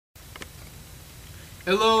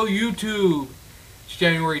Hello YouTube! It's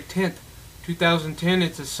January 10th, 2010.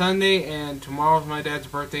 It's a Sunday and tomorrow's my dad's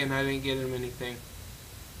birthday and I didn't get him anything.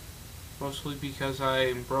 Mostly because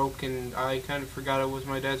I'm broke and I kind of forgot it was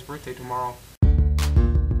my dad's birthday tomorrow.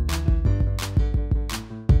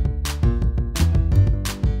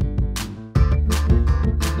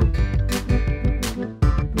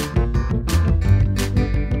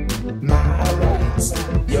 My rights,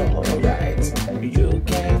 your rights, you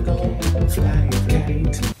can't go fly a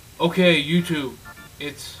kite. Okay, YouTube.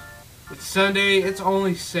 It's Sunday. It's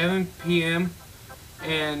only 7 p.m.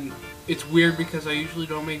 and it's weird because I usually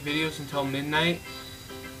don't make videos until midnight,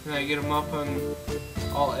 and I get them up and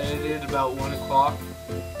all edited about 1 o'clock.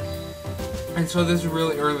 And so this is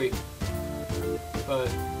really early.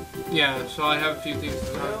 But yeah, so I have a few things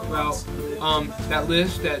to talk about. That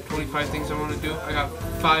list, that 25 things I want to do, I got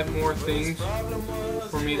 5 more things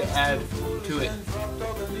for me to add to it.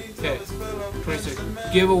 Okay, 26.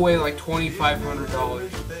 Give away like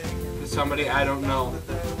 $2,500 to somebody I don't know.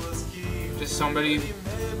 Just somebody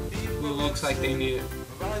who looks like they need it.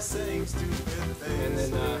 And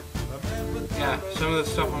then, yeah, some of the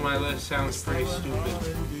stuff on my list sounds pretty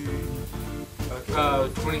stupid.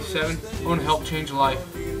 27. I want to help change a life.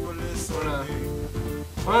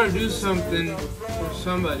 I want to do something for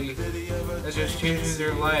somebody that just changes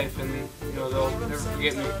their life, and you know they'll never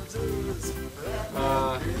forget me.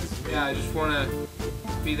 Yeah, I just want to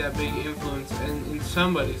be that big influence in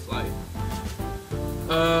somebody's life.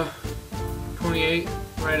 28.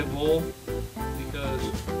 Ride a bull, because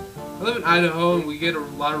I live in Idaho and we get a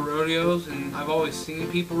lot of rodeos, and I've always seen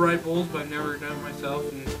people ride bulls, but I've never done it myself.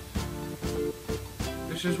 And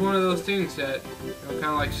it's just one of those things that, you know, kind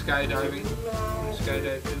of like skydiving.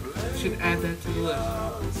 Skydive too. I should add that to the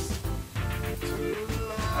list.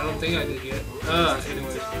 I don't think I did yet.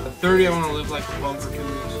 Anyways. At 30, I want to live like a bum for 2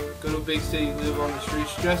 weeks. Go to a big city, live on the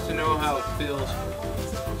streets, just to know how it feels.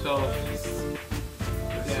 So,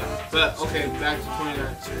 yeah. But, okay, back to 29.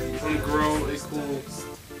 I want to grow a cool,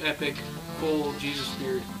 epic, full Jesus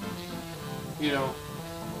spirit. You know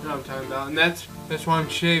what I'm talking about. And that's why I'm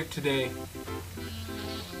shaved today.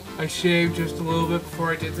 I shaved just a little bit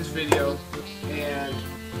before I did this video, and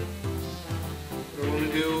what I want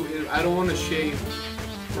to do is, I don't want to shave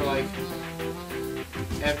for like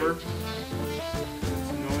ever. It's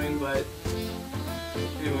annoying, but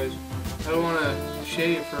anyways, I don't want to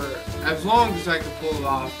shave for as long as I can pull it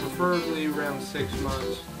off, preferably around 6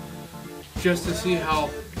 months, just to see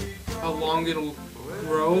how long it'll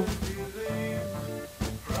grow.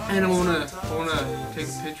 And I wanna take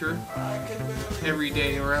a picture every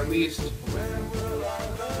day, or at least as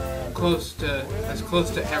close to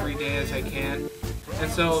every day as I can.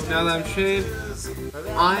 And so now that I'm shaved,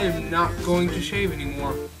 I am not going to shave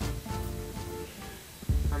anymore.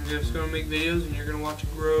 I'm just gonna make videos, and you're gonna watch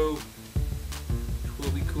it grow, which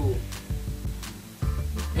will be cool.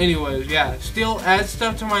 Anyways, yeah, still add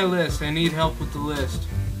stuff to my list. I need help with the list.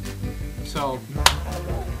 So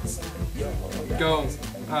go.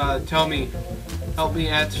 Tell me, help me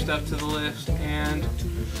add stuff to the list, and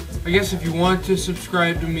I guess if you want to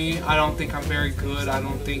subscribe to me, I don't think I'm very good, I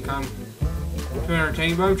don't think I'm too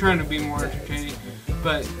entertaining, but I'm trying to be more entertaining.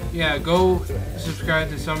 But yeah, go subscribe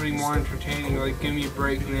to somebody more entertaining, like Give Me a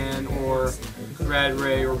Break Man, or Rad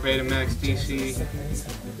Ray, or Betamax DC.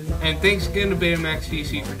 And thanks again to Betamax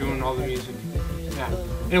DC for doing all the music. Yeah.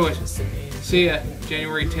 Anyways, see ya,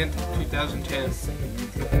 January 10th, 2010.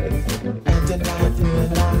 And tonight we're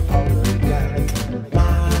not